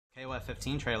KOF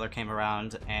 15 trailer came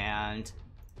around, and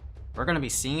we're gonna be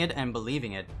seeing it and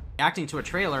believing it. Acting to a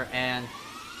trailer, and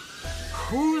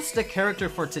who's the character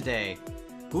for today?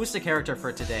 Who's the character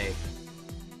for today?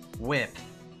 Whip.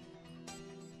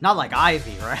 Not like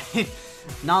Ivy, right?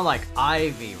 Not like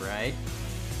Ivy, right?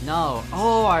 No.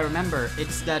 Oh, I remember.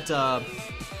 It's that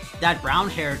that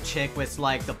brown-haired chick with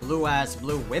like the blue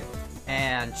whip,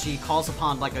 and she calls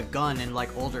upon like a gun in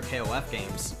like older KOF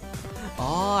games.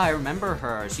 Oh, I remember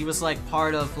her. She was like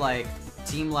part of like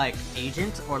Team like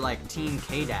Agent or like Team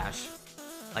K-Dash.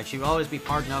 Like she would always be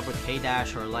partnered up with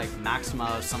K-Dash or like Maxima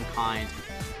of some kind,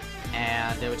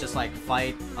 and they would just like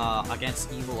fight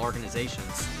against evil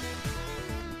organizations.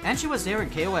 And she was there in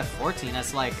KOF 14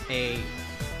 as like a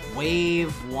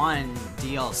Wave 1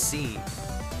 DLC.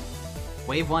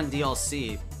 Wave 1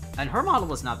 DLC. And her model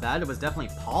was not bad. It was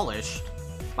definitely polished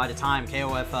by the time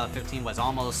KOF 15 was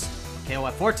almost...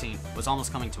 KOF 14 was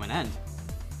almost coming to an end.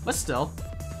 But still,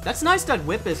 that's nice that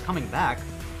Whip is coming back.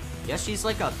 Yes, she's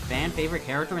like a fan favorite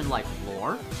character in like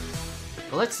lore.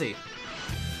 But let's see.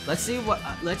 Let's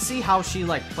see how she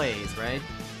like plays, right?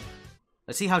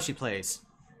 Let's see how she plays.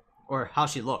 Or how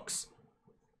she looks.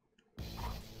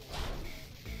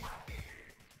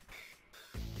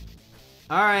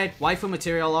 Alright, waifu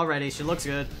material already. She looks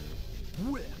good.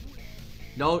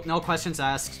 No questions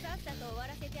asked.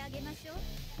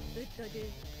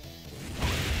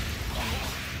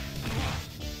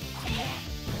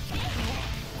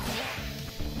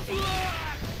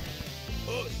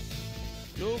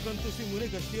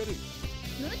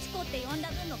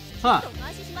 Huh.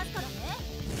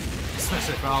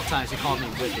 Especially for all times you called me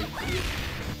Whippy.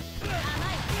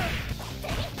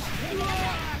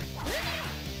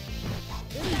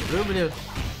 Rubidoo.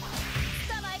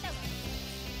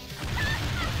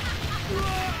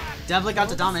 Definitely got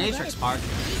the dominatrix part.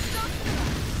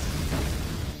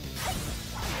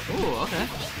 Ooh, okay.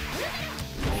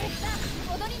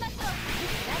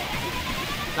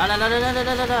 Da da da da da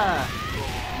da da da.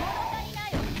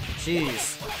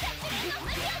 Jeez.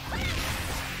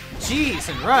 Jeez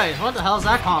and right, what the hell is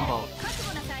that combo?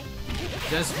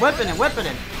 Just whipping it, whipping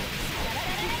it.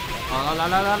 Oh, la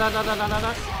la la la la la la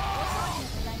la.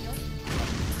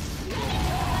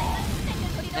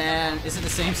 And is it the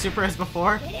same super as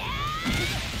before?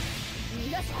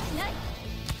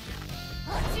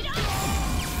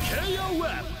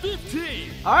 KOF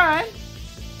 15. All right.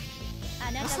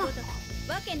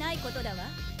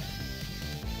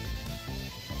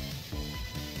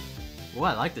 Oh,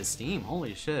 I like this theme.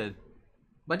 Holy shit.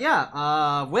 But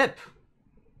yeah, Whip.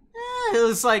 It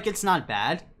looks like it's not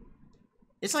bad.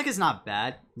 It's like it's not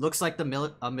bad. Looks like the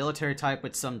military type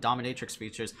with some dominatrix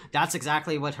features. That's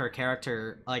exactly what her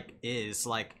character like is.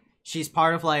 Like she's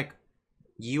part of like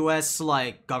US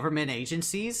like government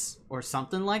agencies or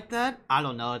something like that. I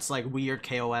don't know. It's like weird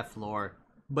KOF lore.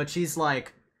 But she's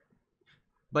like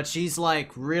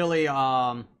really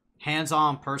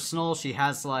hands-on personal. She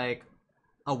has like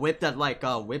a whip that like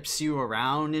whips you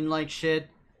around and like shit.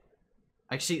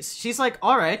 Like she's like,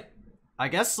 all right. I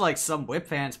guess like some Whip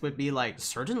fans would be like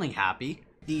certainly happy.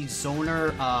 The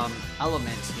zoner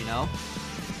element, you know,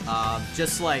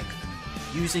 just like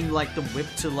using like the whip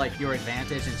to like your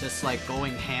advantage and just like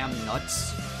going ham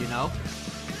nuts, you know.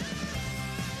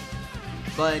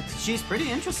 But she's pretty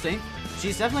interesting.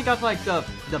 She's definitely got like the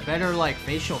better like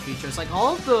facial features. Like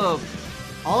all of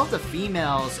the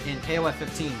females in KOF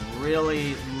 15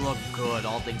 really look good,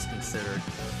 all things considered.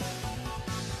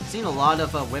 Seen a lot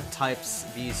of whip types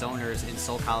be zoners in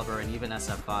Soul Calibur and even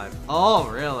SF5. Oh,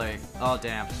 really? Oh,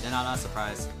 damn. Then I'm not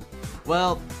surprised.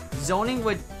 Well, zoning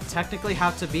would technically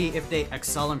have to be if they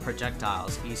excel in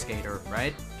projectiles, E-Skater,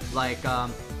 right? Like,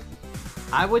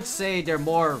 I would say they're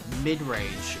more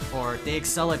mid-range, or they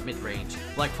excel at mid-range.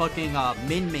 Like fucking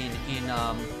Min Min in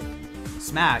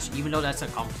Smash, even though that's a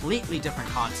completely different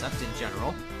concept in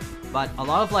general. But a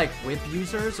lot of like whip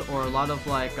users, or a lot of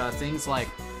like things like,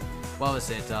 what was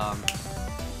it?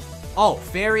 Oh,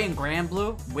 Fairy and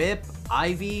Granblue, Whip,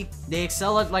 Ivy, they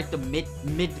excel at like the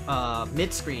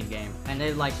mid-screen game, and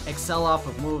they like excel off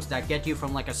of moves that get you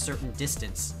from like a certain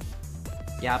distance.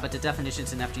 Yeah, but the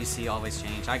definitions in FGC always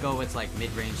change. I go with like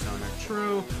mid-range zoner.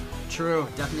 True.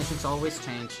 Definitions always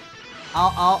change.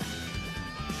 I'll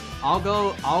go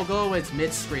with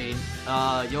mid-screen.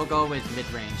 You'll go with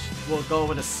mid-range. We'll go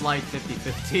with a slight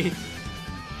 50-50.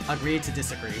 Agreed to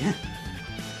disagree.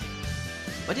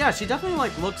 But yeah, she definitely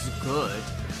like looks good.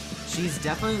 She's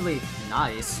definitely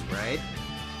nice, right?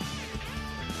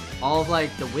 All of like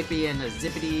the whippy and the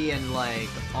zippity and like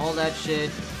all that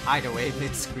shit. Either way,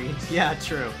 mid-screen. Yeah,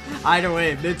 true. Either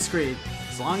way, mid-screen.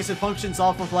 As long as it functions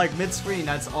off of like mid-screen,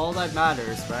 that's all that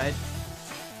matters, right?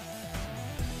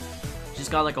 She's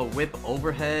got like a whip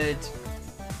overhead.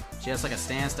 She has like a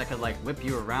stance that could like whip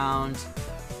you around.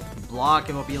 Block,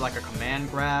 it will be like a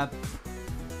command grab.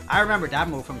 I remember that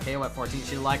move from KOF 14.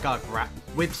 She like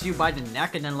whips you by the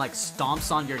neck and then like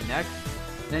stomps on your neck.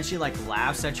 Then she like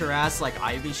laughs at your ass like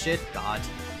Ivy shit. God.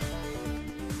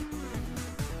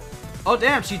 Oh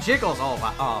damn, she jiggles. Oh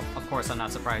wow. Oh, of course I'm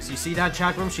not surprised. You see that,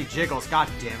 chat room? She jiggles. God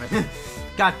damn it.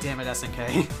 God damn it,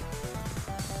 SNK.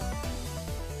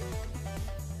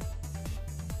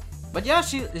 But yeah,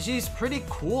 she's pretty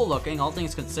cool looking, all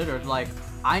things considered. Like,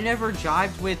 I never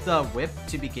jived with Whip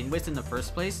to begin with in the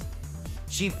first place.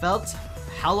 She felt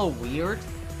hella weird,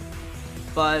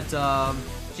 but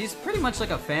she's pretty much like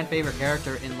a fan favorite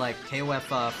character in like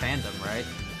KOF fandom, right?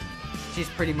 She's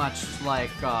pretty much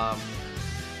like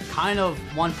kind of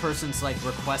one person's like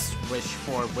request wish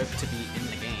for Whip to be in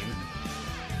the game.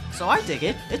 So I dig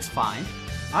it. It's fine.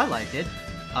 I like it.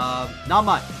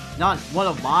 Not one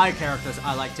of my characters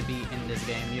I like to be in this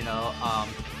game, you know,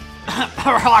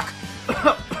 Rock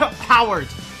Howard.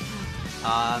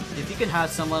 If you can have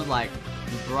someone like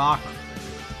Brock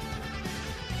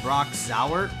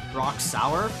Sour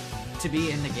to be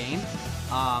in the game,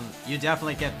 you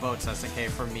definitely get votes, SNK,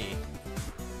 for me.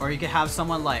 Or you could have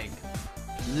someone like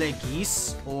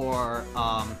Legis or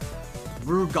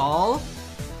Rugal.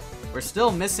 We're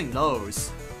still missing those.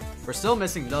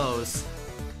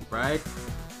 Right?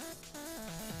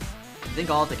 I think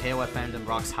all the KOF fandom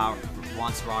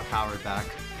wants Rock Howard back.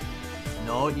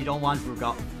 No, you don't want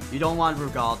Rugal. You don't want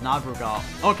Rugal, not Rugal.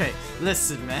 Okay,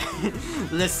 listen, man.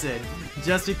 Listen.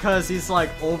 Just because he's like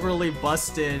overly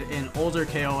busted in older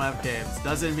KOF games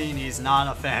doesn't mean he's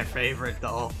not a fan favorite,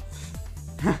 though.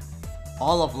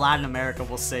 All of Latin America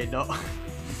will say no.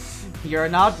 You're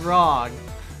not wrong.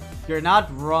 You're not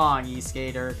wrong,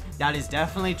 E-Skater. That is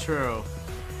definitely true.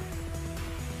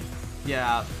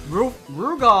 Yeah,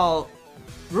 Rugal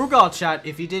chat,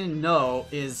 if you didn't know,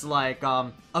 is like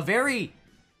a very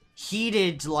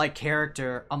heated like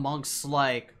character amongst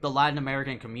like the Latin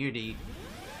American community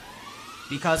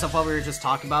because of what we were just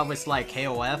talking about with like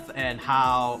KOF and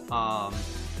how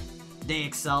they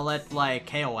excel at like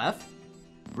KOF.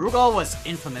 Rugal was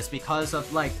infamous because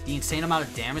of like the insane amount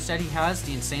of damage that he has,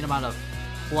 the insane amount of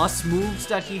plus moves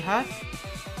that he had.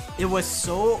 It was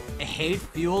so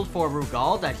hate-fueled for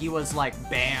Rugal that he was like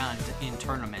banned in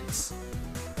tournaments.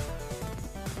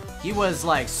 He was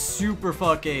like super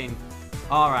fucking,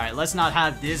 alright, let's not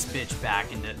have this bitch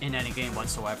back in any game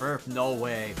whatsoever. No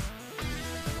way.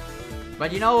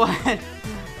 But you know what?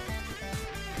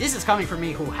 This is coming from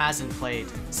me who hasn't played,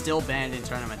 still banned in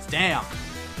tournaments. Damn.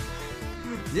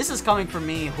 This is coming from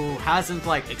me who hasn't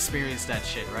like experienced that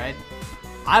shit, right?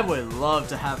 I would love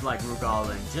to have like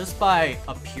Rugal in, just by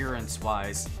appearance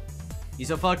wise. He's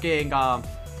a fucking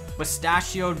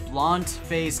mustachioed,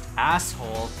 blonde-faced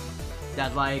asshole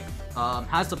that like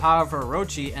has the power for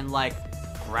Orochi and like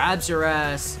grabs your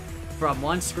ass from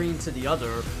one screen to the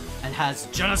other and has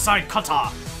genocide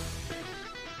kata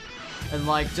and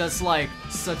like just like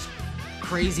such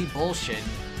crazy bullshit.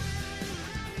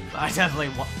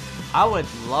 I would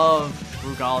love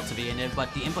Rugal to be in it,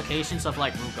 but the implications of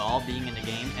like Rugal being in the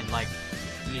game and like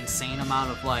the insane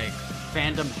amount of like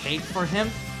fandom hate for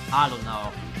him, I don't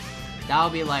know. That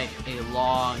would be like a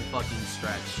long fucking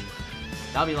stretch.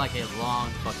 That would be like a long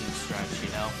fucking stretch, you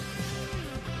know?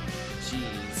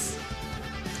 Jeez.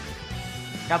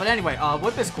 Yeah, but anyway,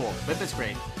 Whip is cool. Whip is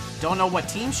great. Don't know what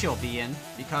team she'll be in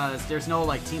because there's no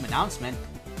like team announcement,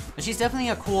 but she's definitely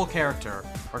a cool character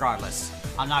regardless.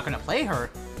 I'm not gonna play her,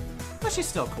 but she's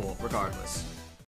still cool regardless.